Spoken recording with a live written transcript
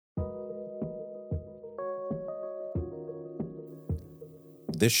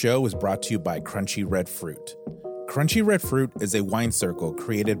This show is brought to you by Crunchy Red Fruit. Crunchy Red Fruit is a wine circle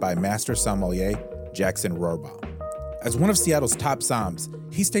created by master sommelier Jackson Rohrbaugh. As one of Seattle's top somms,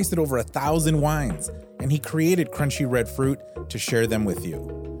 he's tasted over 1,000 wines, and he created Crunchy Red Fruit to share them with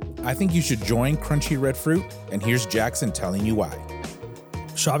you. I think you should join Crunchy Red Fruit, and here's Jackson telling you why.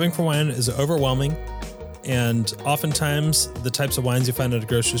 Shopping for wine is overwhelming, and oftentimes the types of wines you find at a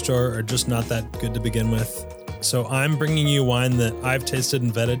grocery store are just not that good to begin with. So I'm bringing you wine that I've tasted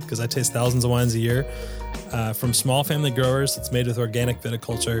and vetted, because I taste thousands of wines a year, from small family growers. It's made with organic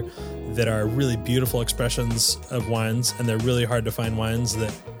viticulture that are really beautiful expressions of wines, and they're really hard to find wines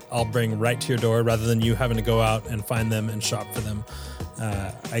that I'll bring right to your door rather than you having to go out and find them and shop for them.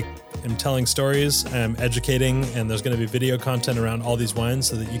 I am telling stories, I'm educating, and there's going to be video content around all these wines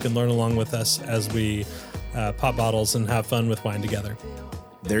so that you can learn along with us as we pop bottles and have fun with wine together.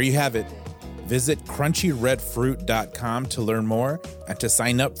 There you have it. Visit crunchyredfruit.com to learn more and to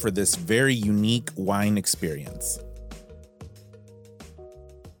sign up for this very unique wine experience.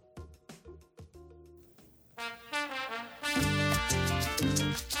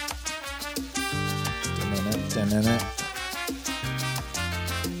 Do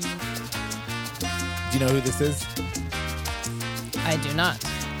you know who this is? I do not.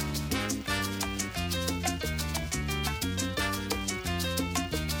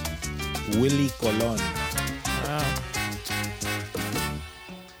 Willie Colon. Wow.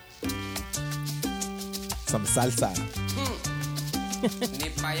 Some salsa.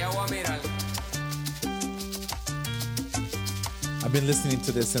 I've been listening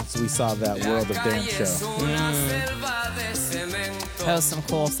to this since we saw that World of Darren show. That was some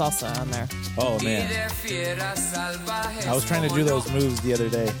cool salsa on there. Oh, man. I was trying to do those moves the other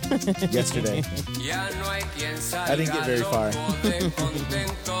day, yesterday. I didn't get very far.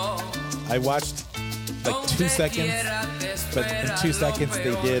 I watched like 2 seconds, but in 2 seconds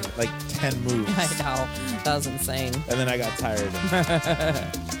they did like 10 moves. I know. That was insane. And then I got tired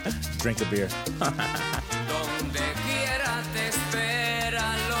and drank a beer.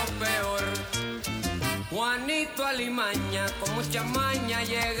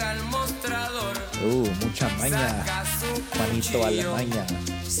 Mucha maña. Juanito Alemaña.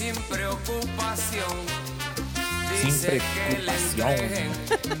 Sin preocupación.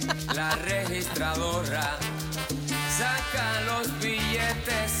 La registradora saca los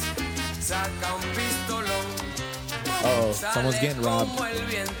billetes, saca un pistolón. Oh, someone's getting robbed. Como el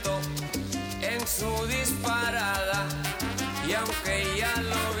viento en su disparada, y aunque ya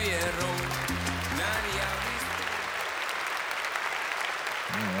lo vieron, nadie ha visto.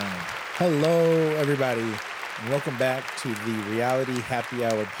 All right. Hello, everybody. Welcome back to the Reality Happy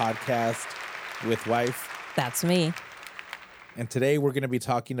Hour podcast with Wife. That's me. And today we're going to be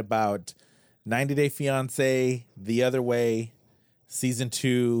talking about 90 Day Fiancé, The Other Way, Season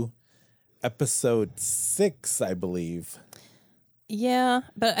 2, Episode 6, I believe. Yeah,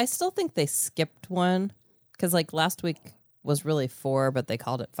 but I still think they skipped one. Because like last week was really 4, but they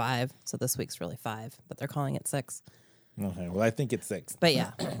called it 5. So this week's really 5, but they're calling it 6. Okay, well, I think it's 6. But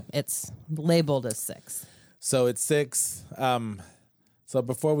yeah, it's labeled as 6. So it's 6. So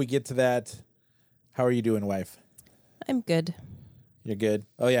before we get to that, how are you doing, Wife? I'm good. You're good?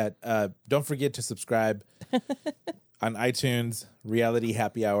 Oh, yeah. Don't forget to subscribe on iTunes, Reality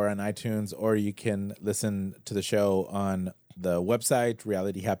Happy Hour on iTunes, or you can listen to the show on the website,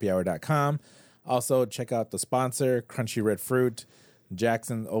 realityhappyhour.com. Also, check out the sponsor, Crunchy Red Fruit.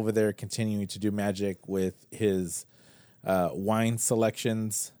 Jackson over there continuing to do magic with his wine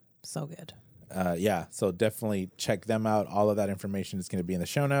selections. So good. Yeah, so definitely check them out. All of that information is going to be in the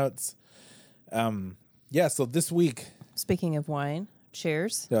show notes. Yeah, so this week... Speaking of wine,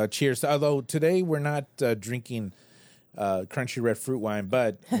 cheers. Cheers. Although today we're not drinking Crunchy Red Fruit wine,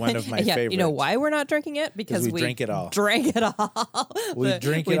 but one of my favorites. You know why we're not drinking it? Because we drank it all. Drank it all. We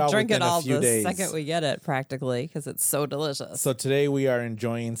drink it all within a few days. The second we get it, practically, because it's so delicious. So today we are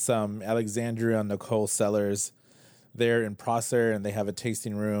enjoying some Alexandria Nicole Cellars. They're in Prosser, and they have a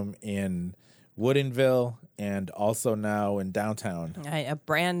tasting room in Woodinville and also now in downtown. A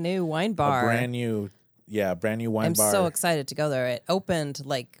brand new wine bar. Brand new wine bar. I'm so excited to go there. It opened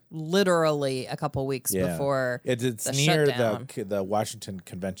like literally a couple weeks before it's the near shutdown. the Washington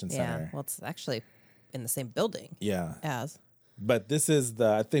Convention Center. Yeah, well, it's actually in the same building. Yeah. As. But this is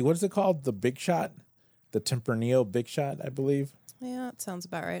I think, what is it called? The Big Shot? The Tempranillo Big Shot, I believe. Yeah, it sounds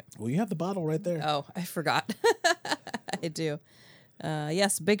about right. Well, you have the bottle right there. Oh, I forgot. I do.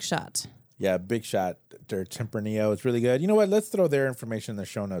 Yes, Big Shot. Yeah, Big Shot. Their Tempranillo. It's really good. You know what? Let's throw their information in the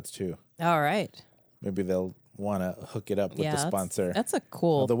show notes, too. All right. Maybe they'll want to hook it up with the sponsor. That's a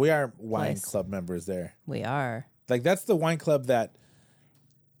cool Although we are wine place. club members there. We are. Like, that's the wine club that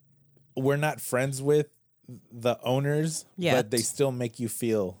we're not friends with the owners, Yet. but they still make you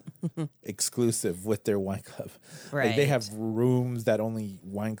feel exclusive with their wine club. Like they Right. have rooms that only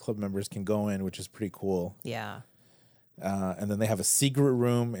wine club members can go in, which is pretty cool. Yeah. And then they have a secret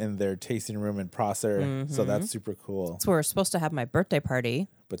room in their tasting room in Prosser, so that's super cool. So we're supposed to have my birthday party.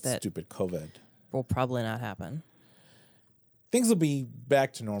 But that stupid COVID. will probably not happen. Things will be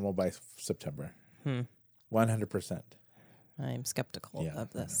back to normal by September. 100%. I'm skeptical Yeah,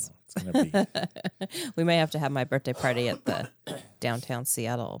 of this. It's gonna be. We may have to have my birthday party at the downtown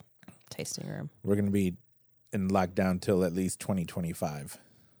Seattle tasting room. We're gonna be in lockdown till at least 2025.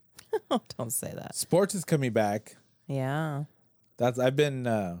 Don't say that. Sports is coming back. Yeah. I've been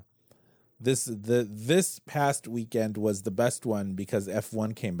this past weekend was the best one because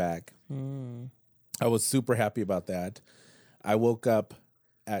F1 came back. I was super happy about that. I woke up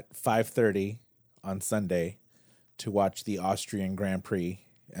at 5:30 on Sunday to watch the Austrian Grand Prix,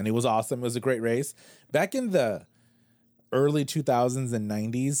 and it was awesome. It was a great race. Back in the early 2000s and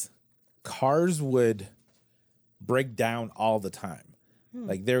 90s, cars would break down all the time.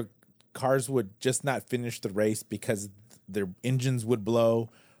 Like their cars would just not finish the race because their engines would blow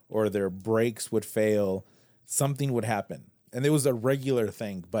or their brakes would fail. Something would happen. And it was a regular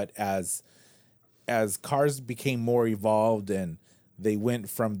thing, but as cars became more evolved and they went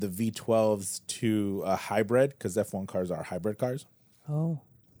from the V12s to a hybrid, because F1 cars are hybrid cars, Oh.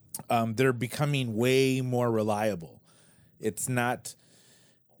 they're becoming way more reliable. It's not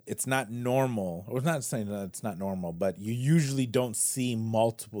normal. Or it's not saying that it's not normal, but you usually don't see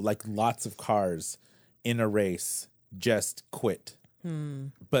lots of cars in a race just quit.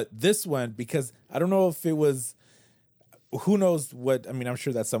 But this one, because I don't know if it was, who knows what, I mean, I'm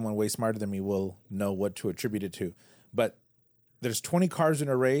sure that someone way smarter than me will know what to attribute it to, but there's 20 cars in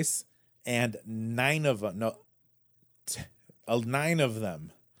a race and 9 of them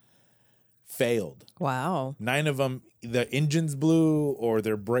failed. Wow. 9 of them, the engines blew or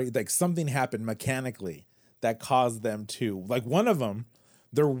their brake, like something happened mechanically that caused them to, like one of them,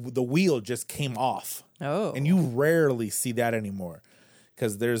 the wheel just came off. Oh. And you rarely see that anymore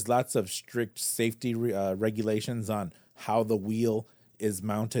because there's lots of strict safety regulations on how the wheel is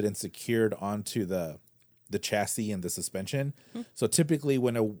mounted and secured onto the chassis and the suspension. So typically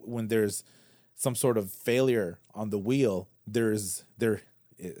when there's some sort of failure on the wheel, there's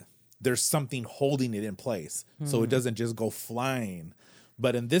something holding it in place so it doesn't just go flying.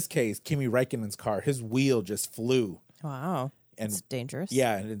 But in this case, Kimi Räikkönen's car, his wheel just flew. Wow. And It's dangerous.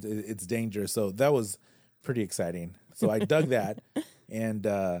 yeah, and it's dangerous. So that was pretty exciting. So I dug that. And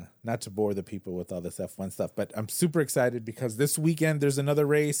not to bore the people with all this F1 stuff, but I'm super excited because this weekend there's another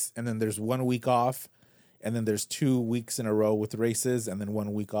race, and then there's 1 week off, and then there's 2 weeks in a row with races, and then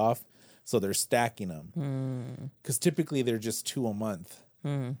 1 week off. So they're stacking them because typically they're just 2 a month.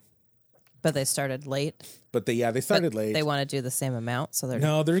 But they started late. But they started late. They want to do the same amount, so they're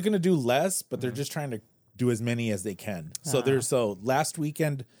No, they're going to do less, but they're just trying to do as many as they can. So last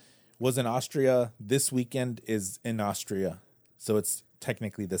weekend was in Austria. This weekend is in Austria. So it's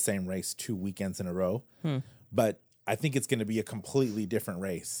technically the same race 2 weekends in a row. But I think it's going to be a completely different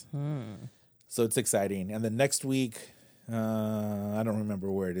race. So it's exciting. And then next week, I don't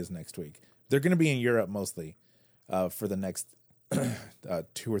remember where it is next week. They're going to be in Europe mostly for the next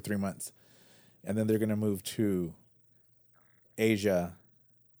 2 or 3 months. And then they're going to move to Asia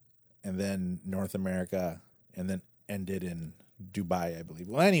and then North America and then end it in Dubai, I believe.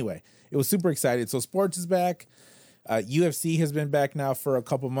 Well, anyway, it was super exciting. So sports is back. UFC has been back now for a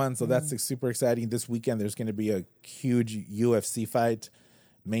couple months, so that's super exciting. This weekend, there's going to be a huge UFC fight.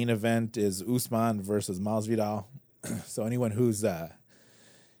 Main event is Usman versus Masvidal. So anyone who's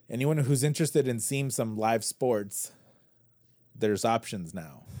interested in seeing some live sports, there's options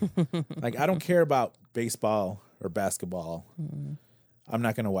now. Like I don't care about baseball or basketball. I'm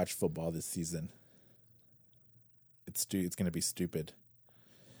not going to watch football this season. It's going to be stupid.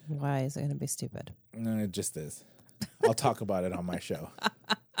 Why is it going to be stupid? No, it just is. I'll talk about it on my show.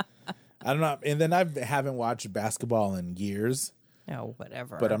 I don't know. And then I haven't watched basketball in years, Oh,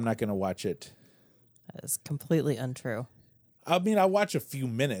 whatever. but I'm not going to watch it. That is completely untrue. I mean, I watch a few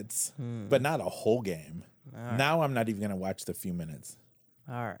minutes, but not a whole game. Now I'm not even going to watch the few minutes.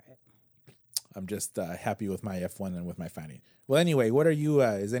 All right. I'm just happy with my F1 and with my finding. Well, anyway, what are you,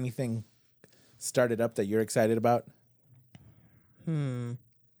 is anything started up that you're excited about?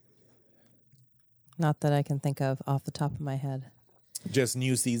 Not that I can think of off the top of my head. Just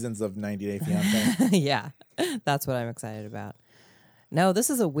new seasons of 90 Day Fiancé? Yeah, that's what I'm excited about. No, this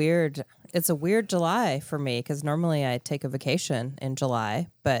is it's a weird July for me because normally I take a vacation in July,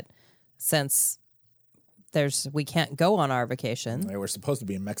 but since we can't go on our vacation. We're supposed to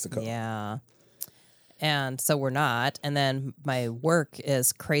be in Mexico. Yeah. And so we're not. And then my work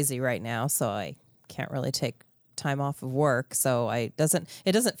is crazy right now, so I can't really take time off of work. So it doesn't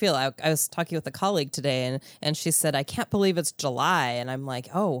feel. I was talking with a colleague today, and she said, I can't believe it's July. And I'm like,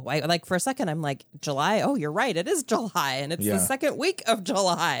 like for a second, I'm like, July? Oh, you're right. It is July. And it's the second week of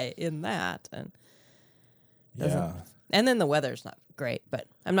July in that. And and then the weather's not great, but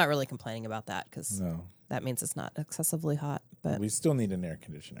I'm not really complaining about that because that means it's not excessively hot. But we still need an air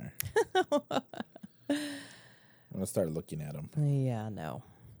conditioner. I'm going to start looking at them. Yeah, no.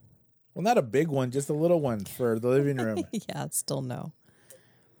 Well, not a big one, just a little one for the living room. Yeah, still no.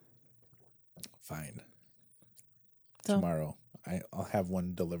 Fine. So- Tomorrow, I'll have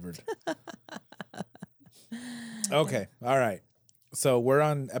one delivered. Okay. All right. So we're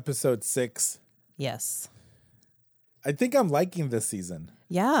on episode 6. Yes. I think I'm liking this season.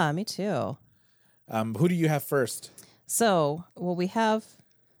 Yeah, me too. Who do you have first? So, we have.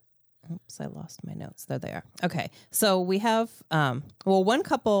 Oops, I lost my notes. There they are. Okay. So we have, one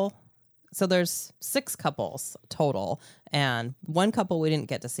couple. So there's 6 couples total. And one couple we didn't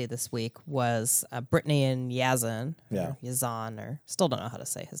get to see this week was Brittany and Yazan. Yeah. Or Yazan, or still don't know how to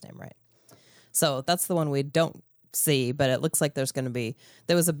say his name right. So that's the one we don't see, but it looks like there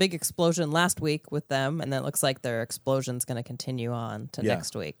was a big explosion last week with them. And then it looks like their explosion's going to continue on to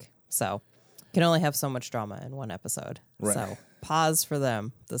next week. So can only have so much drama in one episode. Right. So pause for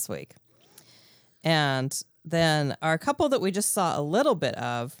them this week. And then our couple that we just saw a little bit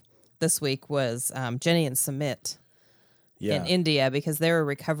of this week was Jenny and Sumit in India, because they were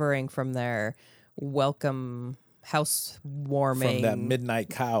recovering from their welcome housewarming From that midnight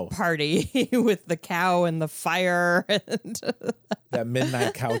cow. party with the cow and the fire. And That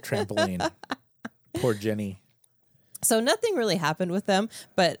midnight cow trampoline. Poor Jenny. so nothing really happened with them,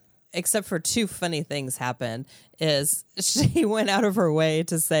 but except for 2 funny things happened. Is she went out of her way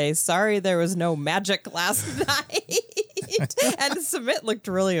to say, sorry, there was no magic last night. And Sumit looked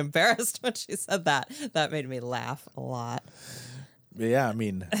really embarrassed when she said that. That made me laugh a lot. Yeah, I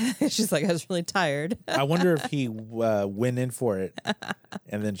mean, She's like, I was really tired. I wonder if he went in for it,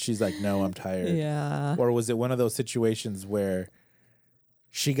 and then she's like, no, I'm tired. Yeah. Or was it one of those situations where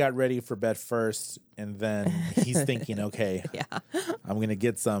she got ready for bed first, and then he's thinking, okay, I'm going to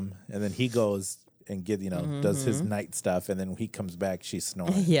get some. And then he goes and does his night stuff. And then when he comes back, she's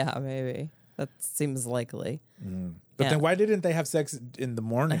snoring. Yeah, maybe. That seems likely. But then why didn't they have sex in the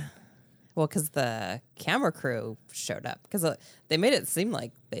morning? Well, because the camera crew showed up. Because they made it seem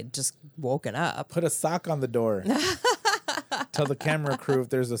like they'd just woken up. Put a sock on the door. Tell the camera crew if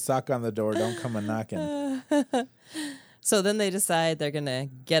there's a sock on the door, don't come a knocking. So then they decide they're going to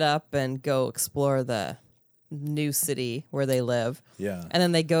get up and go explore the new city where they live. Yeah. And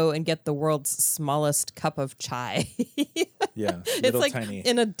then they go and get the world's smallest cup of chai. Yeah. It's Little like tiny.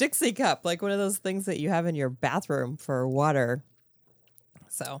 in a Dixie cup, like one of those things that you have in your bathroom for water.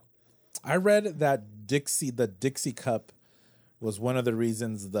 So, I read that the Dixie cup was one of the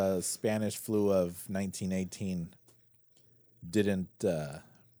reasons the Spanish flu of 1918 didn't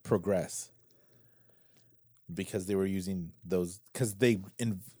progress, because they were using those, because they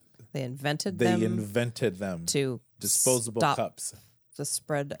invented them to disposable stop cups. the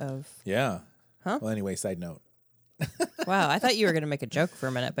spread of. Yeah. Huh? Well, anyway, side note. Wow, I thought you were going to make a joke for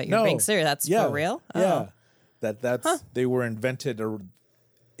a minute, but you're being serious. That's for real? Yeah. Oh. That's they were invented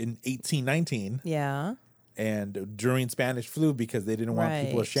in 1819 Yeah. and during Spanish flu, because they didn't want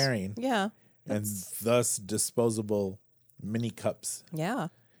people Right. sharing. Yeah. And thus disposable mini cups Yeah.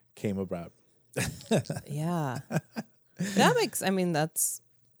 came about. Yeah. That's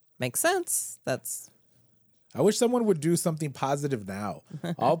makes sense. That's I wish someone would do something positive now.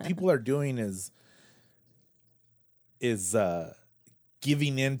 All people are doing is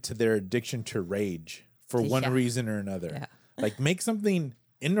giving in to their addiction to rage for one Yeah. reason or another. Yeah. Like, make something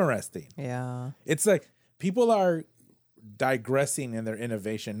interesting. yeah. It's like people are digressing in their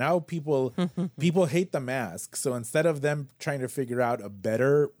innovation. Now people hate the mask. So instead of them trying to figure out a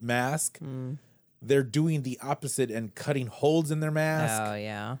better mask, they're doing the opposite and cutting holes in their mask. Oh,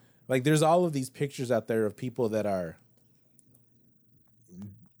 yeah. Like, there's all of these pictures out there of people that are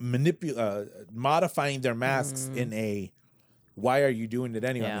modifying their masks in a, why are you doing it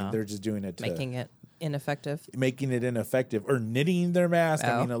anyway? I Yeah. mean, they're just doing it to Making it ineffective. making it ineffective, or knitting their mask.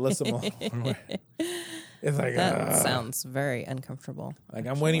 I Oh. mean, Alyssa Malone. It's like, That sounds very uncomfortable. like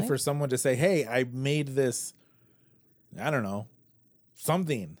I'm waiting actually. for someone to say, hey, I made this, I don't know,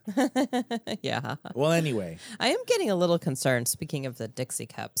 something. Yeah. Well, anyway. I am getting a little concerned, speaking of the Dixie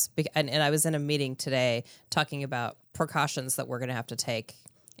cups. And I was in a meeting today talking about precautions that we're going to have to take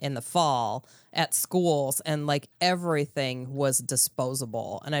in the fall at schools, and like everything was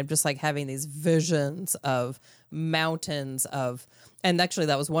disposable. And I'm just like having these visions of mountains of, and actually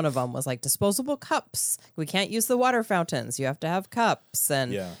that was one of them, was like disposable cups. We can't use the water fountains. You have to have cups,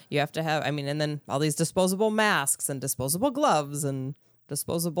 and Yeah. you have to have, I mean, and then all these disposable masks and disposable gloves and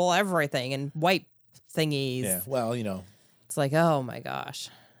disposable everything and wipe thingies. Yeah. Well, you know, It's like, oh my gosh.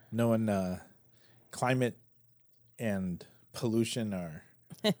 no one, climate and pollution are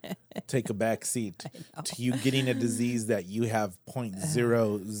take a back seat to you getting a disease that you have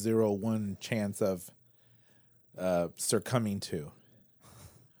 0.001 chance of succumbing to.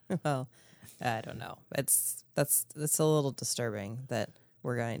 Well, I don't know. It's a little disturbing that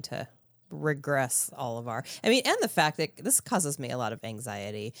we're going to regress all of our, I mean, and the fact that this causes me a lot of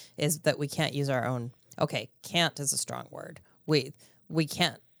anxiety is that we can't use our own, okay, can't is a strong word. We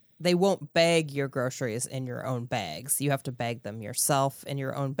can't, they won't bag your groceries in your own bags. You have to bag them yourself in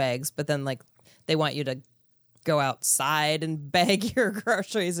your own bags, but then like they want you to go outside and bag your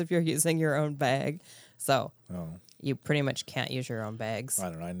groceries if you're using your own bag. So you pretty much can't use your own bags. I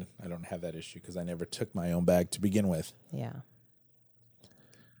don't know. I don't have that issue because I never took my own bag to begin with. Yeah.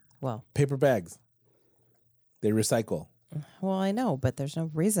 Well, Paper bags, they recycle. I know, but there's no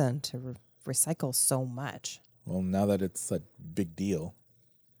reason to recycle so much, Well, now that it's a big deal,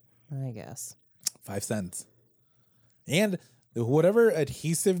 I guess. 5 cents. And whatever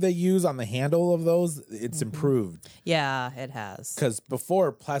adhesive they use on the handle of those, it's improved. Yeah, it has. Because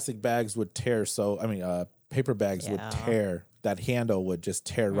before, plastic bags would tear. Paper bags would tear. That handle would just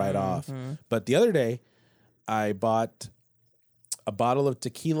tear right off. But the other day, I bought a bottle of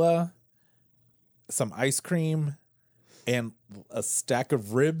tequila, some ice cream, and a stack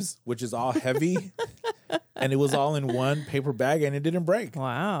of ribs, which is all heavy. And it was all in one paper bag, and it didn't break.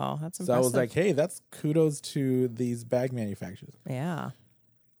 Wow, that's impressive. So I was like, hey, that's kudos to these bag manufacturers. yeah.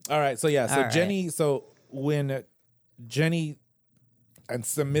 All right. So, yeah. So, All right. Jenny, so when Jenny and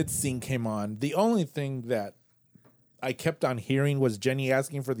Sumit's scene came on, the only thing that I kept on hearing was Jenny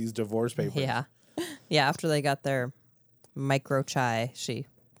asking for these divorce papers. Yeah. Yeah, after they got their micro chai, she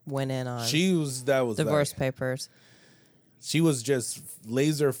went in on That was divorce like, papers. she was just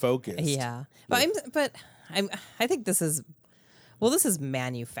laser focused. Yeah. But I think this is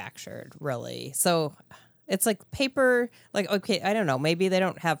manufactured, really. So it's like paper, like, okay, I don't know, maybe they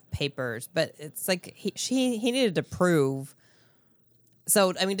don't have papers, but it's like he needed to prove.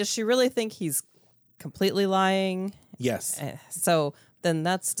 So, I mean, does she really think he's completely lying? Yes. So then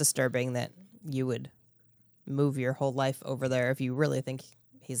that's disturbing that you would move your whole life over there if you really think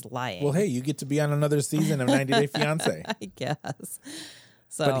he's lying. Well, hey, you get to be on another season of 90 Day Fiancé. I guess.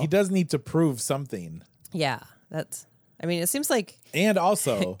 So, But he does need to prove something. yeah, I mean, it seems like And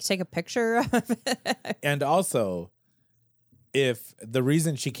also, take a picture of it. If the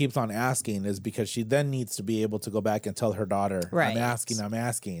reason she keeps on asking is because she then needs to be able to go back and tell her daughter, Right. I'm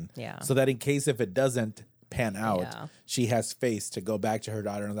asking. Yeah. So that in case if it doesn't pan out, Yeah. she has space to go back to her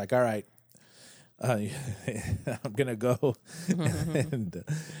daughter and like, all right, I'm going to go and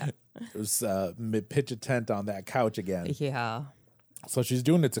pitch a tent on that couch again. Yeah, So she's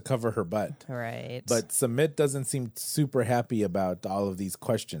doing it to cover her butt. right. But Sumit doesn't seem super happy about all of these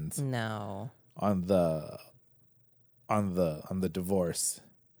questions no. on the divorce,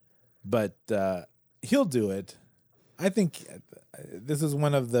 but he'll do it. I think this is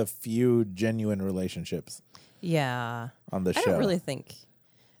one of the few genuine relationships Yeah. on the I show. don't really think.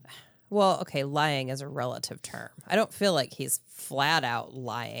 Well, okay, lying is a relative term. I don't feel like he's flat out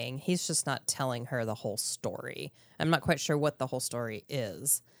lying. He's just not telling her the whole story. I'm not quite sure what the whole story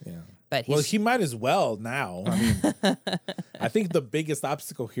is. Yeah. But Well, he's, he might as well now. I mean, I think the biggest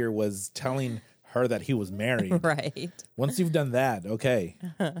obstacle here was telling her that he was married. right. Once you've done that, okay,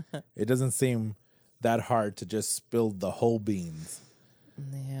 it doesn't seem that hard to just spill the whole beans.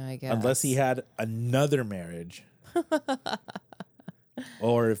 Yeah, I guess. Unless he had another marriage.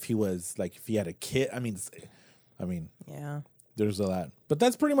 Or if he was like, if he had a kid. I mean, Yeah. there's a lot. But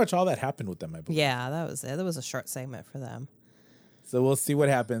that's pretty much all that happened with them, I believe. Yeah, that was it. That was a short segment for them. So we'll see what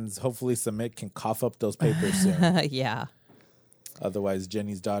happens. Hopefully Sumit can cough up those papers soon. Yeah. Otherwise,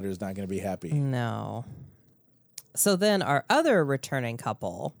 Jenny's daughter is not going to be happy. No. So then our other returning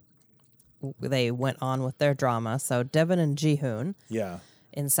couple, they went on with their drama. So Devin and Jihoon Yeah.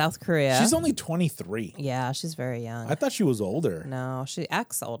 in South Korea. She's only 23. Yeah, she's very young. I thought she was older. No, she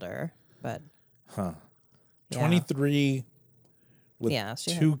acts older, but 23 with Yeah,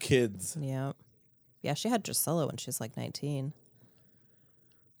 she two kids. yeah. Yeah, she had Drusilla when she was like 19.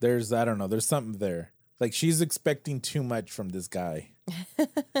 There's, I don't know, there's something there. Like, she's expecting too much from this guy.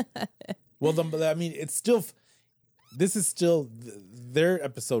 Well, I mean, it's still, this is still their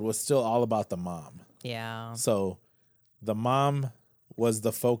episode was still all about the mom. Yeah. So the mom was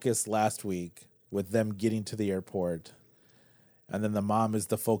the focus last week with them getting to the airport. And then the mom is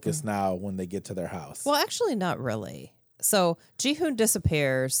the focus now when they get to their house. Well, actually, not really. So Ji-hoon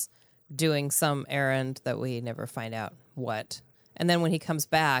disappears doing some errand that we never find out what. And then when he comes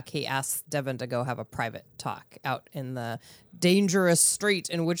back, he asks Devin to go have a private talk out in the dangerous street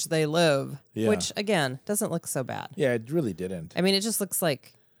in which they live, Yeah. which, again, doesn't look so bad. Yeah, it really didn't. I mean, it just looks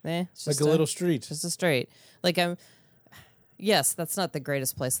like, it's Like just a little street. just a street. Like, yes, that's not the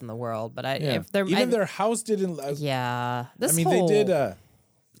greatest place in the world, but Yeah. if they're Even their house didn't. yeah, this I mean, whole, they did.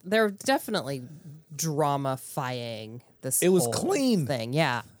 they're definitely dramifying this. It was whole clean. thing.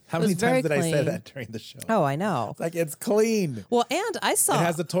 Yeah. How It was many very times did I say clean. that during the show? Oh, I know. Like, it's clean. Well, and I saw. It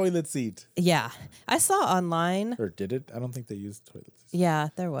has a toilet seat. Yeah, I saw online. Or did it? I don't think they used toilet seats. Yeah,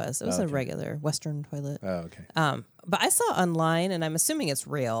 there was. It was a Okay. regular Western toilet. Oh, okay. But I saw online, and I'm assuming it's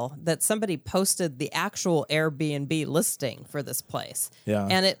real, that somebody posted the actual Airbnb listing for this place. Yeah.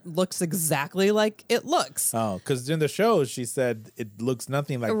 And it looks exactly like it looks. Oh, because in the show, she said it looks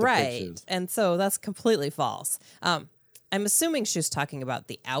nothing like the Right. pictures. And so that's completely false. I'm assuming she was talking about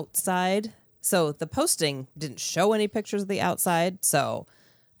the outside. So the posting didn't show any pictures of the outside. So,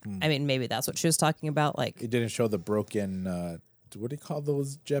 I mean, maybe that's what she was talking about. Like, It didn't show the broken, what do you call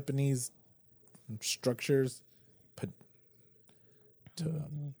those Japanese structures?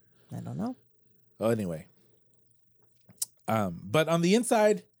 I don't know. Oh, anyway. But on the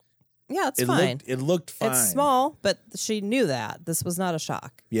inside, Yeah, it's it fine. looked fine. It's small, but she knew that. This was not a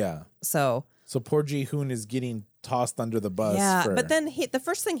shock. Yeah. So, So poor Ji-hoon is getting tossed under the bus. yeah. for, But then the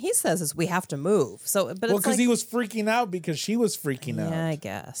first thing he says is, we have to move. So, but well, it's because like, he was freaking out because she was freaking out. yeah, I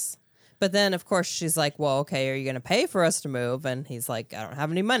guess. But then, of course, she's like, well, okay, are you going to pay for us to move? And he's like, I don't have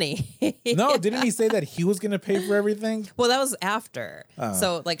any money. No, didn't he say that he was going to pay for everything? Well, that was after. Oh.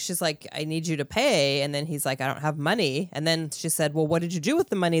 So, like, she's like, I need you to pay. And then he's like, I don't have money. And then she said, well, what did you do with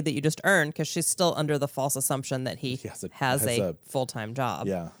the money that you just earned? Because she's still under the false assumption that he has a full-time job.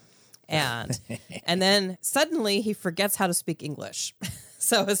 Yeah. And then suddenly he forgets how to speak English.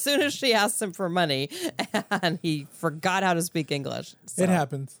 So as soon as she asks him for money, and he forgot how to speak English. So, It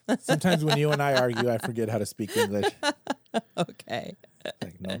happens. Sometimes when you and I argue, I forget how to speak English. okay.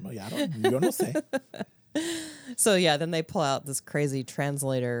 Like, no, I don't. You don't say. So yeah, then they pull out this crazy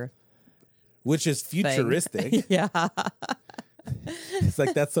translator. Which is futuristic. Yeah. It's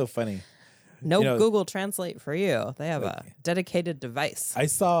like, that's so funny. No You know- Google Translate for you. They have a dedicated device. I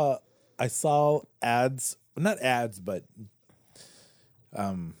saw ads, not ads, but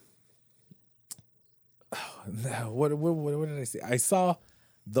what did I say? I saw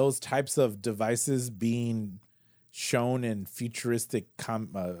those types of devices being shown in futuristic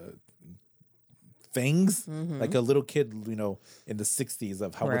things, like a little kid, in the 60s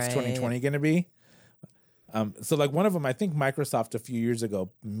of how what's Right. 2020 going to be. So like one of them, I think Microsoft a few years ago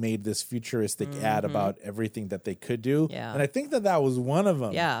made this futuristic ad about everything that they could do. Yeah. And I think that was one of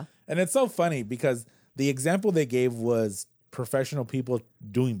them. Yeah. And it's so funny because the example they gave was professional people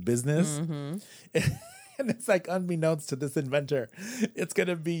doing business. And it's like, unbeknownst to this inventor, it's going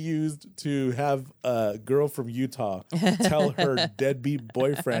to be used to have a girl from Utah tell her deadbeat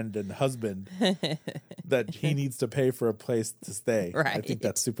boyfriend and husband that he needs to pay for a place to stay. I Right. think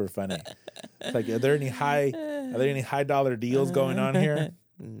that's super funny. It's like, are there any high dollar deals going on here?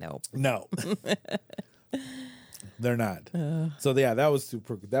 Nope. No. They're not. So yeah, that was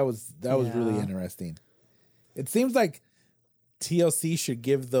really interesting. It seems like TLC should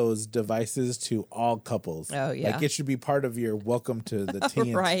give those devices to all couples. Oh, yeah. Like it should be part of your welcome to the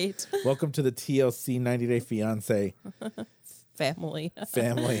TLC. Right. Welcome to the TLC 90 Day Fiance Family.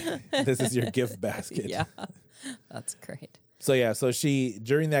 family. This is your gift basket. Yeah. That's great. So yeah, so she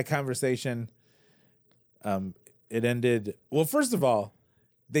during that conversation, it ended. Well, first of all,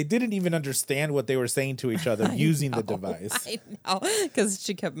 they didn't even understand what they were saying to each other using the device. I know, because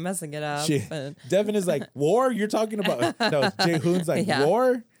she kept messing it up. and- Devin is like, war? You're talking about... No, Jae-hoon's like, Yeah.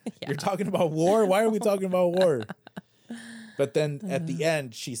 war? You're talking about war? Why are we talking about war? But then at the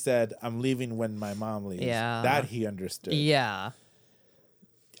end, she said, I'm leaving when my mom leaves. Yeah. That he understood. yeah.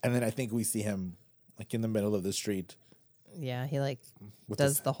 And then I think we see him like in the middle of the street. Yeah. He like With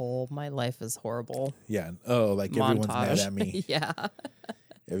does the whole "my life is horrible" Yeah. Oh, like everyone's montage. mad at me. yeah.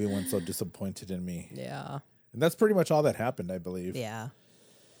 Everyone's so disappointed in me. Yeah. And that's pretty much all that happened, I believe. Yeah.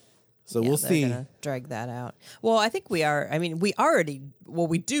 So Yeah, we'll they're see. gonna drag that out. Well, I think we are. I mean, we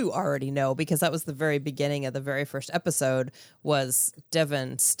do already know, because that was the very beginning of the very first episode, was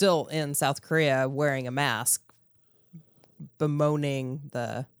Devin still in South Korea wearing a mask, bemoaning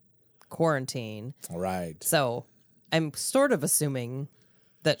the quarantine. All right. So I'm sort of assuming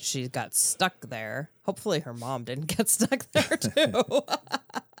that she got stuck there. Hopefully her mom didn't get stuck there too.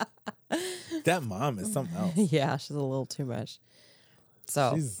 That mom is something else. Yeah, she's a little too much.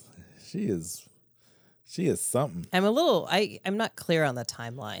 So She is something. I'm not clear on the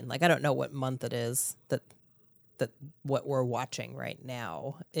timeline. Like I don't know what month it is that what we're watching right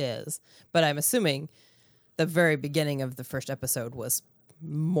now is. But I'm assuming the very beginning of the first episode was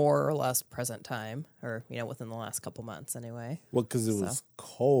more or less present time, or within the last couple months anyway. Well, because it was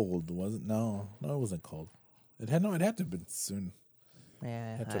cold, wasn't? No, it wasn't cold. It had to have been soon.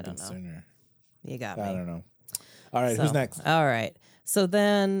 Yeah, It had to I have been don't know. sooner. You got me. I don't know. All right, So, who's next? All right. So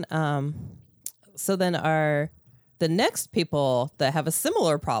then the next people that have a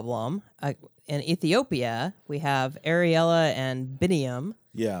similar problem in Ethiopia, we have Ariella and Biniam,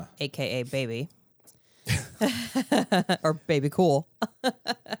 Yeah. aka Baby, or Baby Cool.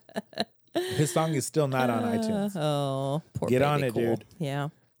 His song is still not on iTunes. Oh, poor Get Baby on it, Cool. dude. Yeah,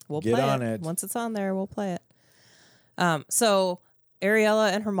 we'll Get play on it. it. Once it's on there. We'll play it. So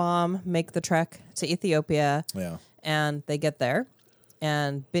Ariella and her mom make the trek to Ethiopia. Yeah. And they get there,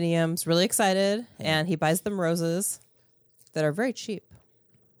 and Biniam's really excited, and he buys them roses that are very cheap.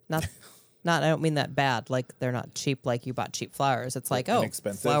 Not, I don't mean that bad. Like they're not cheap. Like you bought cheap flowers. It's like,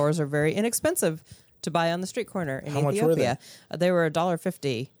 inexpensive? flowers are very inexpensive to buy on the street corner in How much were Ethiopia. They were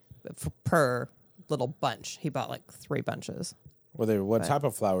 $1.50 per little bunch. He bought like 3 bunches. What type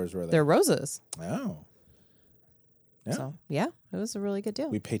of flowers were they? They're roses. Oh. Yeah. So yeah, it was a really good deal.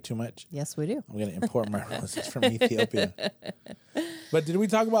 We pay too much. Yes, we do. I'm going to import my roses from Ethiopia. But did we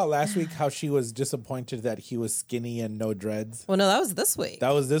talk about last week how she was disappointed that he was skinny and no dreads? Well, no, that was this week.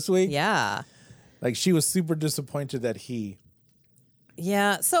 That was this week? Yeah. Like she was super disappointed that he...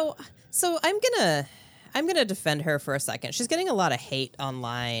 Yeah, so I'm gonna defend her for a second. She's getting a lot of hate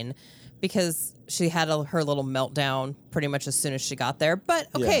online because she had her little meltdown pretty much as soon as she got there. But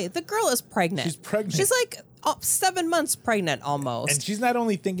okay, Yeah. the girl is pregnant. She's pregnant. She's like 7 months pregnant almost. And she's not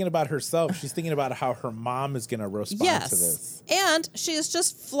only thinking about herself, she's thinking about how her mom is going to respond to this. And she has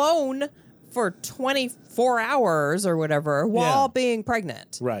just flown for 24 hours or whatever while being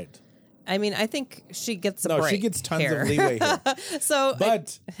pregnant. Right. I mean, I think she gets a No, break she gets tons here. of leeway here. So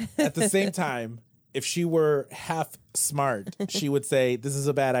But at the same time, if she were half smart, she would say, this is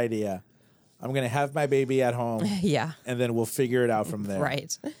a bad idea. I'm going to have my baby at home, yeah, and then we'll figure it out from there.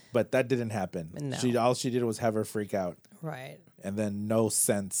 right, But that didn't happen. No. All she did was have her freak out, right, and then no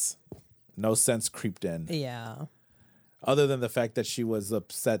sense creeped in. yeah. Other than the fact that she was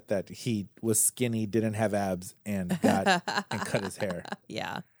upset that he was skinny, didn't have abs, and got and cut his hair.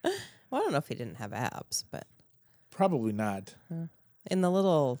 Yeah. Well, I don't know if he didn't have abs, but Probably not. in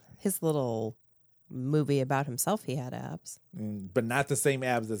his little movie about himself, he had abs. But not the same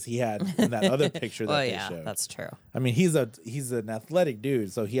abs as he had in that other picture that Well, they yeah, showed. that's true. I mean, he's an athletic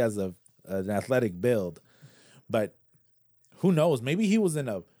dude, so he has an athletic build. But who knows? Maybe he was in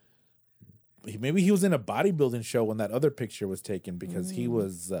a bodybuilding show when that other picture was taken because he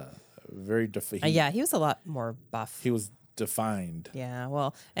was very Yeah, he was a lot more buff. he was defined. Yeah,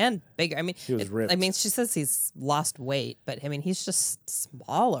 well, and bigger. I mean, He was ripped. I mean, she says he's lost weight, but I mean, he's just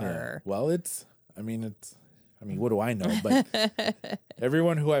smaller. Well, what do I know? But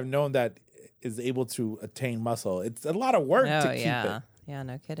everyone who I've known that is able to attain muscle, it's a lot of work to keep it. Yeah,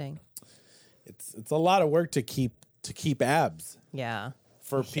 no kidding. It's a lot of work to keep abs Yeah,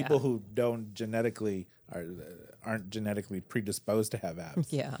 for people who aren't genetically predisposed to have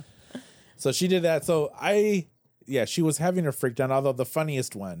abs. yeah. So she did that. So she was having her freaked out. Although the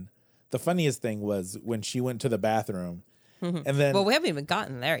funniest thing was when she went to the bathroom, and then Well, we haven't even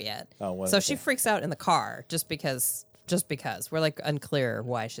gotten there yet. Oh, well, so she okay. freaks out in the car just because we're like unclear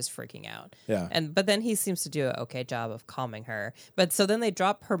why she's freaking out. Yeah. But then he seems to do an okay job of calming her. But so then they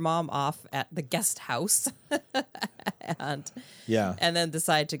drop her mom off at the guest house, and then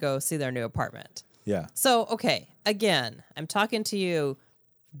decide to go see their new apartment. yeah, So okay, again, I'm talking to you,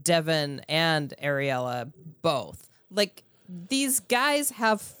 Devin and Ariella, both. Like, these guys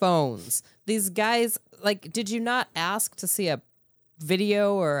have phones. These guys, like, did you not ask to see a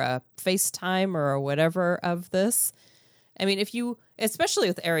video or a FaceTime or whatever of this? I mean, especially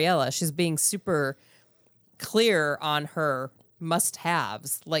with Ariella, she's being super clear on her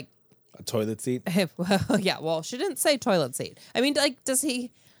must-haves. Like, a toilet seat. well, she didn't say toilet seat. I mean, like, does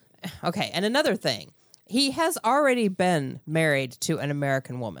he... Okay, and another thing. He has already been married to an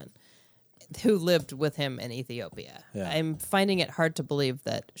American woman who lived with him in Ethiopia. Yeah. I'm finding it hard to believe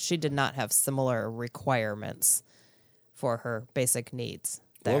that she did not have similar requirements for her basic needs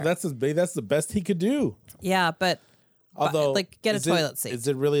there. Well, that's the best he could do. Yeah, but Although, get a is toilet seat. Is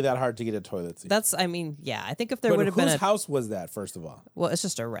it really that hard to get a toilet seat? I think if there but would have been whose house was that, first of all? well, it's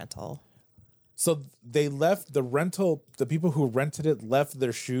just a rental. So they left the rental, the people who rented it left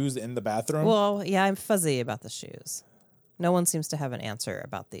their shoes in the bathroom? Well, yeah, I'm fuzzy about the shoes. No one seems to have an answer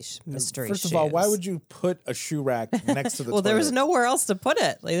about these mystery shoes. First of all, why would you put a shoe rack next to the well, toilet? there was nowhere else to put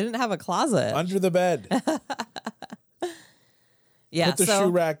it. They didn't have a closet. Under the bed. Yeah, Put the shoe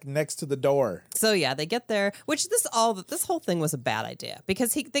rack next to the door. So yeah, they get there, which this whole thing was a bad idea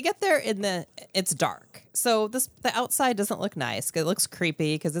because they get there it's dark. So the outside doesn't look nice. It looks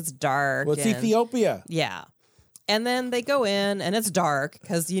creepy because it's dark. Well, it's Ethiopia. Yeah. And then they go in and it's dark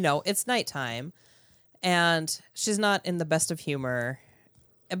because, it's nighttime and she's not in the best of humor.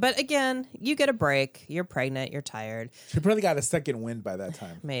 But again, you get a break. You're pregnant. You're tired. She probably got a second wind by that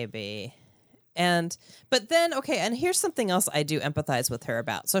time. Maybe. But then, okay, and here's something else I do empathize with her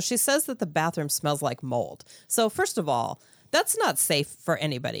about. So she says that the bathroom smells like mold. So first of all, that's not safe for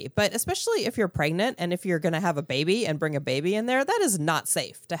anybody, but especially if you're pregnant and if you're going to have a baby and bring a baby in there, that is not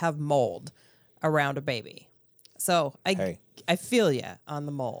safe to have mold around a baby. So I feel you on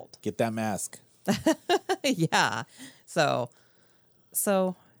the mold. Get that mask. Yeah. So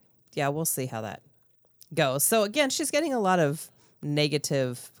yeah, we'll see how that goes. So again, she's getting a lot of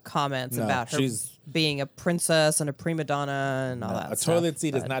negative comments about her being a princess and a prima donna and all that A stuff. toilet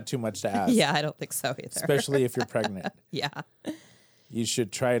seat is not too much to ask. Yeah, I don't think so either. Especially if you're pregnant. Yeah. You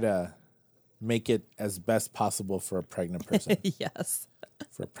should try to make it as best possible for a pregnant person, Yes.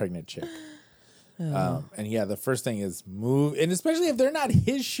 for a pregnant chick. And yeah, the first thing is move, and especially if they're not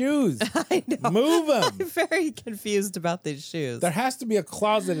his shoes, I know. move them. I'm very confused about these shoes. There has to be a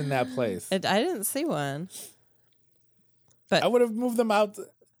closet in that place. I didn't see one. I would have moved them out.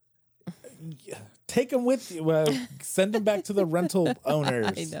 Take them with you. Send them back to the rental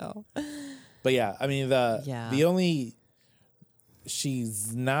owners. I know. But yeah, I mean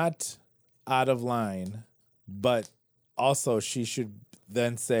she's not out of line, but also she should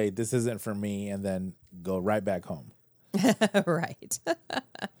then say this isn't for me and then go right back home. Right.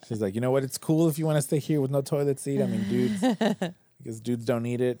 She's like, you know what? It's cool if you want to stay here with no toilet seat. I mean, dudes, because dudes don't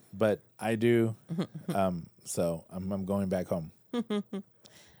need it, but I do. So I'm going back home.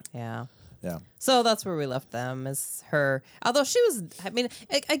 Yeah. Yeah. So that's where we left them, is her. Although she was, I mean,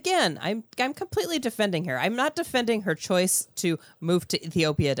 again, I'm completely defending her. I'm not defending her choice to move to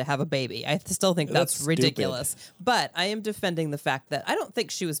Ethiopia to have a baby. I still think that's ridiculous. But I am defending the fact that I don't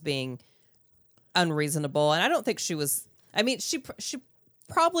think she was being unreasonable, and I don't think she was. I mean, she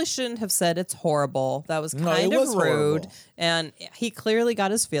probably shouldn't have said it's horrible. That was kind of rude, horrible. and he clearly got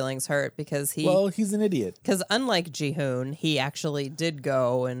his feelings hurt because he's an idiot. Because unlike Jihoon, he actually did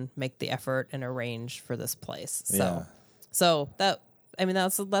go and make the effort and arrange for this place. So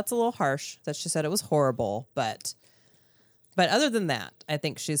that's a little harsh that she said it was horrible, but other than that, I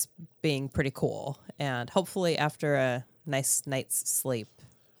think she's being pretty cool, and hopefully after a nice night's sleep,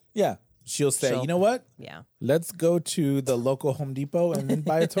 Yeah. She'll say, you know what? yeah, Let's go to the local Home Depot and then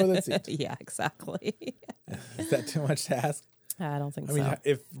buy a toilet seat. yeah, exactly. Is that too much to ask? I don't think I mean, so.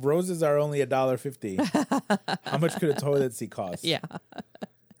 if roses are only $1.50, how much could a toilet seat cost? Yeah,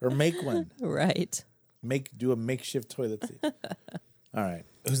 Or make one. right. Do a makeshift toilet seat. All right.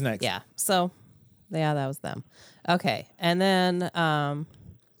 Who's next? Yeah. So, yeah, that was them. Okay, and then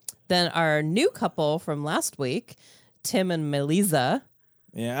our new couple from last week, Tim and Melissa.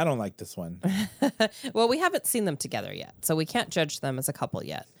 Yeah, I don't like this one. Well, we haven't seen them together yet, so we can't judge them as a couple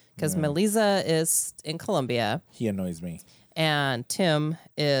yet because Melissa is in Colombia He annoys me. and Tim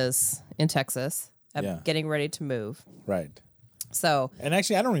is in Texas, getting ready to move. Right. So, And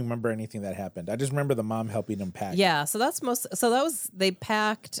actually, I don't remember anything that happened. I just remember the mom helping him pack. yeah, they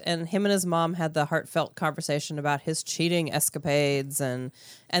packed, and him and his mom had the heartfelt conversation about his cheating escapades, and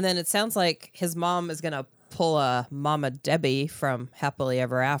then it sounds like his mom is gonna pull a Mama Debbie from Happily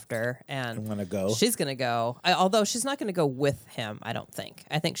Ever After, and I'm gonna go. She's gonna go, although she's not gonna go with him. I don't think.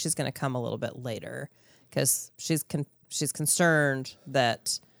 I think she's gonna come a little bit later because she's concerned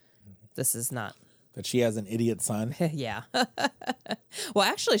that this is not. That she has an idiot son. Yeah. Well,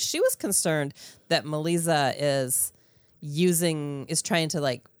 actually, she was concerned that Melissa is trying to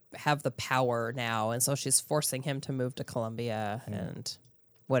like have the power now, and so she's forcing him to move to Colombia and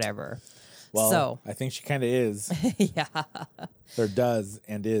whatever. Well, So I think she kind of is. yeah. Or does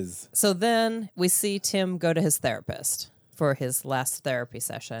and is. So then we see Tim go to his therapist for his last therapy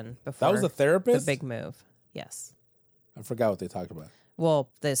session before That was a therapist? the big move. Yes. I forgot what they talked about. Well,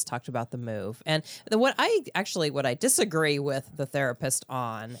 they just talked about the move. And what I disagree with the therapist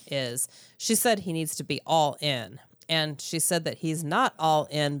on is she said he needs to be all in. And she said that he's not all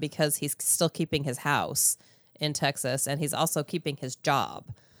in because he's still keeping his house in Texas, and he's also keeping his job.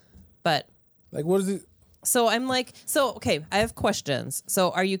 But Like, what is it? so I'm like, okay, I have questions.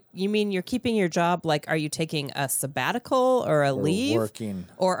 So you mean you're keeping your job? Like, are you taking a sabbatical or a leave? working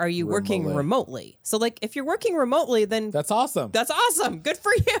or are you working remotely? So like, if you're working remotely, then That's awesome. that's awesome. Good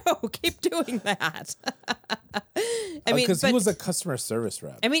for you. Keep doing that. I mean, because he but- was a customer service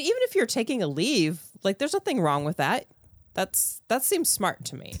rep. I mean, even if you're taking a leave, like there's nothing wrong with that. That seems smart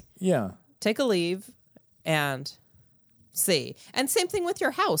to me. Yeah. Take a leave and see. And same thing with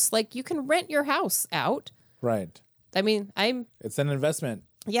your house. Like you can rent your house out. Right. I mean, It's an investment.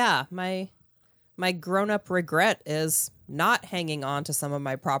 my grown-up regret is not hanging on to some of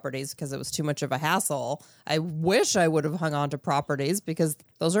my properties because it was too much of a hassle. I wish I would have hung on to properties because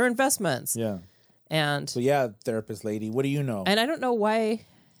those are investments. Yeah. And So yeah, therapist lady, what do you know? I don't know why.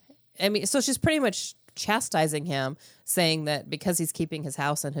 I mean, so she's pretty much chastising him, saying that because he's keeping his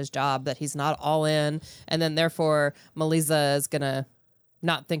house and his job, that he's not all in, and then therefore Melissa is gonna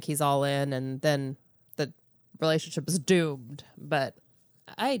not think he's all in, and then the relationship is doomed. But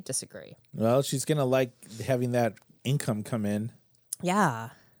I disagree. Well, she's gonna like having that income come in. Yeah.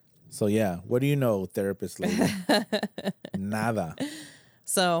 So yeah, what do you know, therapist lady? Nada.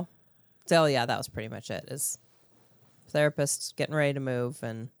 So yeah, that was pretty much it. Is therapist getting ready to move,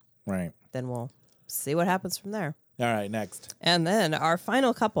 and Right. then we'll see what happens from there. All right, next. And then our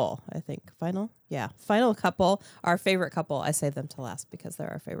final couple, I think. Final couple, our favorite couple. I save them to last because they're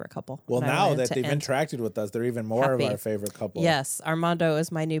our favorite couple. Well, And I now wanted that to they've end interacted with us, they're even more happy. of our favorite couple. Yes, Armando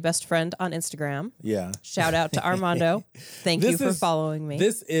is my new best friend on Instagram. Yeah. Shout out to Armando. Thank you for following me.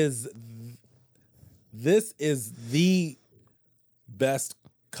 This is the best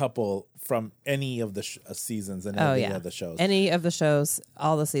couple from any of the seasons and any of the shows. Any of the shows,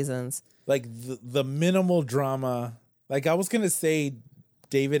 all the seasons. Like the minimal drama. Like I was gonna say,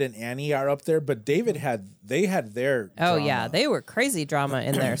 David and Annie are up there, but they had their. Oh yeah, they were crazy drama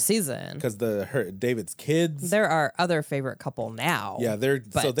in their season. Because David's kids. They're our other favorite couple now. Yeah,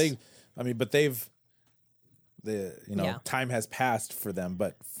 but they've time has passed for them,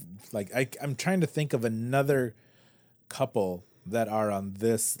 but like I'm trying to think of another couple that are on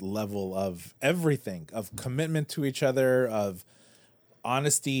this level of everything, of commitment to each other, of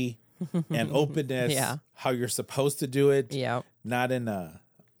honesty and openness, how you're supposed to do it. Yeah. Not in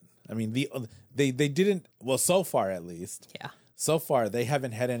they didn't, well, so far at least. Yeah. So far they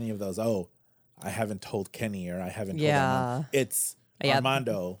haven't had any of those, I haven't told Kenny or I haven't told Yeah. It's Yeah.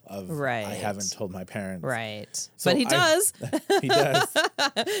 Armando of Right. I haven't told my parents. Right. So but he does. He does.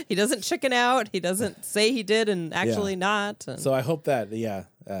 He doesn't chicken out. He doesn't say he did and actually not. And So I hope that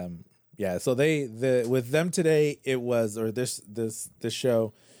So with them today it was, or this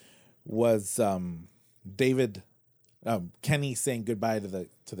show was David Kenny saying goodbye to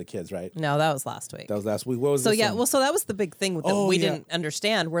the kids, right? no, that was last week. That was last week. What was So this yeah, one? well, so that was the big thing that we didn't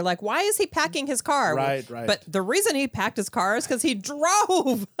understand. We're like, why is he packing his car? Right. But the reason he packed his car is because he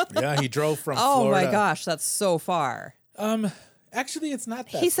drove. Yeah, he drove from Oh Florida. my gosh, that's so far. Actually, it's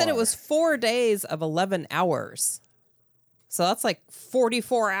not that He said it far. was 4 days of 11 hours. So that's like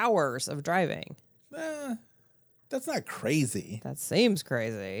 44 hours of driving. That's not crazy. That seems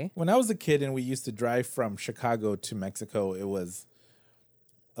crazy. When I was a kid and we used to drive from Chicago to Mexico, it was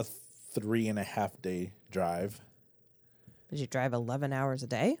a 3.5 day drive. Did you drive 11 hours a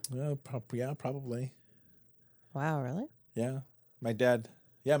day? Yeah, probably. Wow, really? Yeah. My dad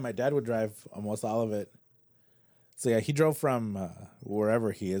would drive almost all of it. So yeah, he drove from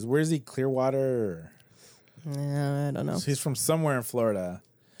wherever he is. Where is he? Clearwater? Yeah, I don't know. He's from somewhere in Florida.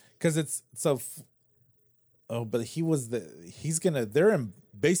 Because it's so. But they're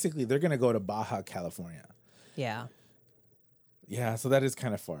gonna go to Baja California. Yeah. Yeah, so that is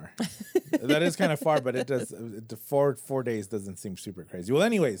kind of far. That is kind of far, but it does. 4 days doesn't seem super crazy. Well,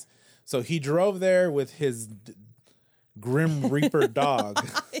 anyways, so he drove there with his Grim Reaper dog.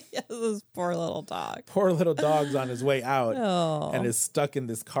 Yeah, this poor little dog. Poor little dog's on his way out Oh. and is stuck in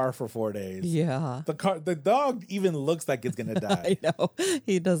this car for 4 days. Yeah. The dog even looks like it's gonna die. I know.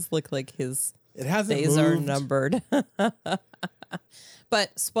 He does look like his It hasn't days moved. are numbered.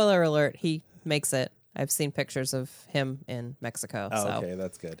 But spoiler alert, he makes it. I've seen pictures of him in Mexico. Oh, so okay,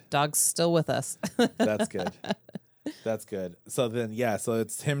 that's good. dog's still with us. That's good. That's good. So then, so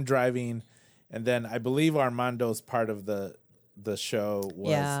it's him driving, and then I believe Armando's part of the show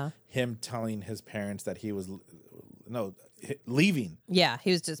was him telling his parents that he was leaving. Yeah,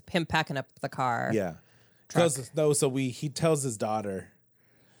 he was just him packing up the car. Yeah. Truck. He tells his daughter.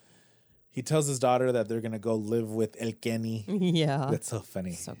 He tells his daughter that they're gonna go live with El Kenny. Yeah. That's so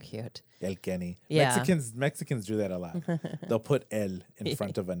funny. So cute. El Kenny. Yeah. Mexicans do that a lot. They'll put El in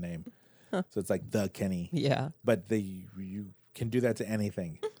front of a name. So it's like the Kenny. Yeah. But you can do that to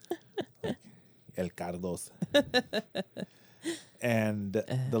anything. Like El Cardos. And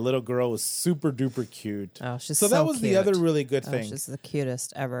the little girl was super duper cute. Oh, she's so that was the cute. other really good Oh, thing. she's the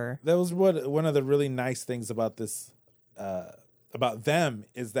cutest ever. That was one of the really nice things about this, about them,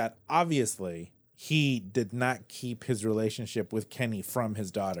 is that obviously he did not keep his relationship with Kenny from his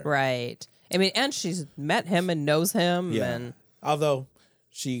daughter. Right. I mean, and she's met him and knows him. Yeah. And Although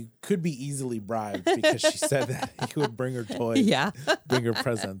she could be easily bribed because she said that he would bring her toys, yeah. bring her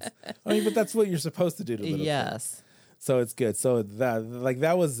presents. I mean, but that's what you're supposed to do to little kids. Yes. So it's good. So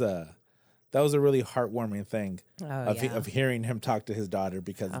that was a really heartwarming thing of hearing him talk to his daughter,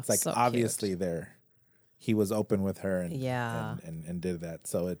 because it's like so obviously he was open with her and Yeah. and did that.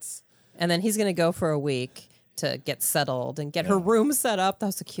 So it's And then he's going to go for a week to get settled and get her room set up. That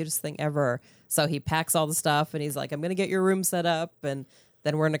was the cutest thing ever. So he packs all the stuff and he's like, I'm going to get your room set up and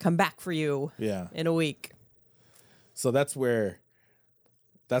then we're going to come back for you in a week. So that's where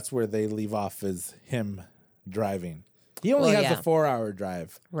they leave off, is him driving. He only has a 4-hour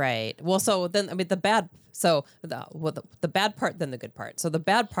drive. Right. Well, so then, I mean, the bad part, then the good part. So the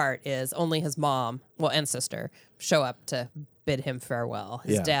bad part is only his mom, and sister show up to bid him farewell.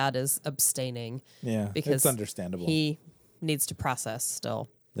 His dad is abstaining. Yeah, because it's understandable. He needs to process still.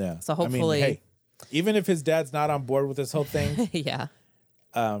 Yeah. So hopefully, I mean, hey, even if his dad's not on board with this whole thing, yeah.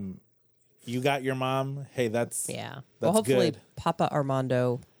 You got your mom. Hey, that's Yeah. That's hopefully good. Papa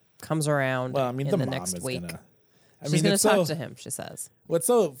Armando comes around Well, I mean, in the the mom next is week. gonna. She's going it's to talk so- to him, she says. What's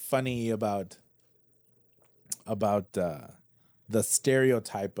so funny about the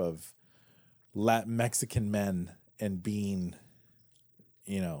stereotype of Mexican men and being,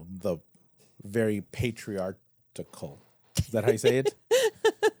 the very patriarchal. Is that how you say it?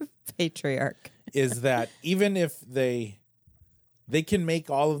 Patriarch. Is that even if they can make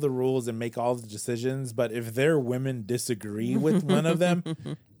all of the rules and make all the decisions, but if their women disagree with one of them,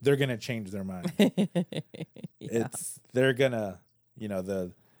 they're gonna change their mind. They're gonna,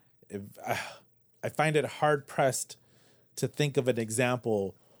 I find it hard pressed to think of an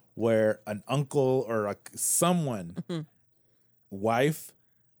example where an uncle or someone wife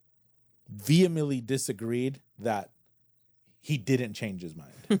vehemently disagreed that he didn't change his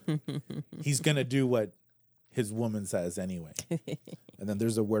mind. He's gonna do what his woman says anyway. And then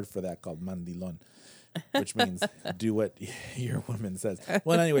there's a word for that called mandilon, which means do what your woman says.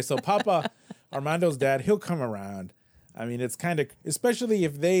 Well, anyway, so Papa Armando's dad, he'll come around. I mean, it's kind of, especially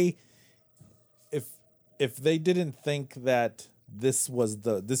if they didn't think that this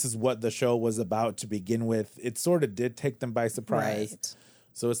is what the show was about to begin with, it sort of did take them by surprise. Right.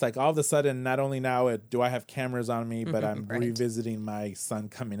 So it's like all of a sudden, not only now do I have cameras on me, but I'm Right. revisiting my son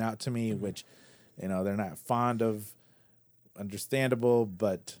coming out to me, which, they're not fond of, understandable,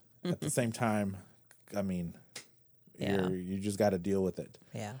 but at the same time, I mean, you just got to deal with it.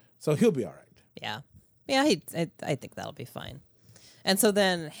 Yeah. So he'll be all right. Yeah. Yeah, I think that'll be fine. And so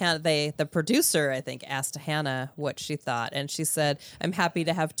then the producer, I think, asked Hannah what she thought. And she said, I'm happy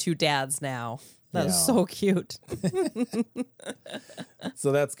to have 2 dads now. That was Yeah. so cute.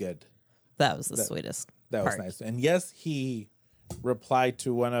 So that's good. That was the sweetest That was part. nice. And yes, he replied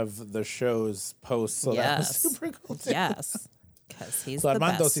to one of the show's posts. So that was Yes. super cool too. Yes. Because he's So the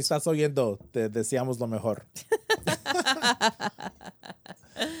Armando, best. si estás oyendo, te deseamos lo mejor.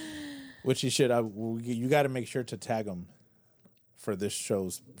 Which you should. You got to make sure to tag him for this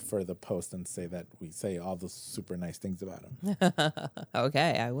for the post and say that we say all the super nice things about him.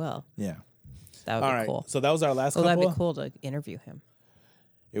 Okay, I will. Yeah. That would All be right. cool. So that was our last Well, couple. that'd be cool to interview him.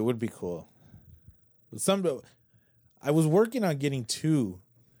 It would be cool. I was working on getting two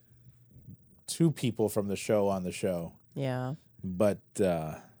people from the show on the show, Yeah. but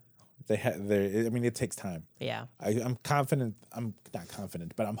it takes time. Yeah. I'm confident. I'm not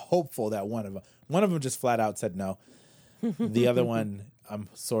confident, but I'm hopeful that one of them just flat out said no. The other one, I'm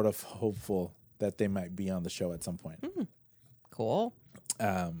sort of hopeful that they might be on the show at some point. Cool.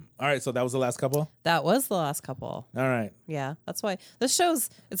 All right, so that was the last couple. That was the last couple. All right. Yeah, that's why this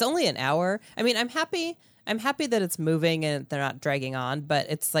it's only an hour. I mean, I'm happy that it's moving and they're not dragging on, but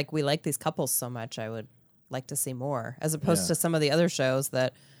it's like we like these couples so much. I would like to see more, as opposed to some of the other shows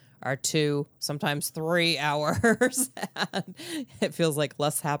that are 2, sometimes 3 hours, and it feels like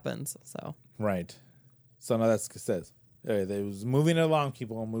less happens. So Right. So now that's says. Hey, they was moving it along,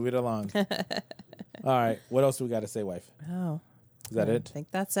 people. Move it along. All right. What else do we got to say, wife? oh, Is that I it? think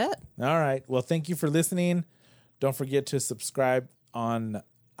that's it. All right. Well, thank you for listening. Don't forget to subscribe on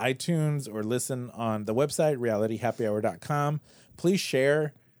iTunes or listen on the website, realityhappyhour.com. Please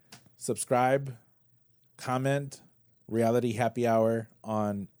share, subscribe, comment Reality Happy Hour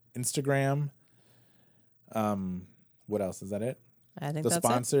on Instagram. What else? Is that it? I think The that's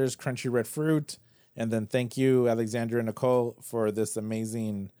sponsors, Crunchy Red Fruit. And then thank you, Alexandra and Nicole, for this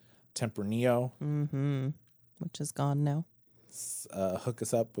amazing Tempranillo. it. Which is gone now. Hook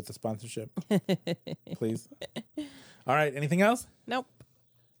us up with the sponsorship, please. All right. Anything else? Nope.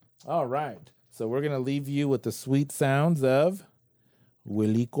 All right. So we're going to leave you with the sweet sounds of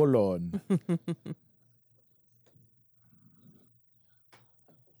Willie Colon.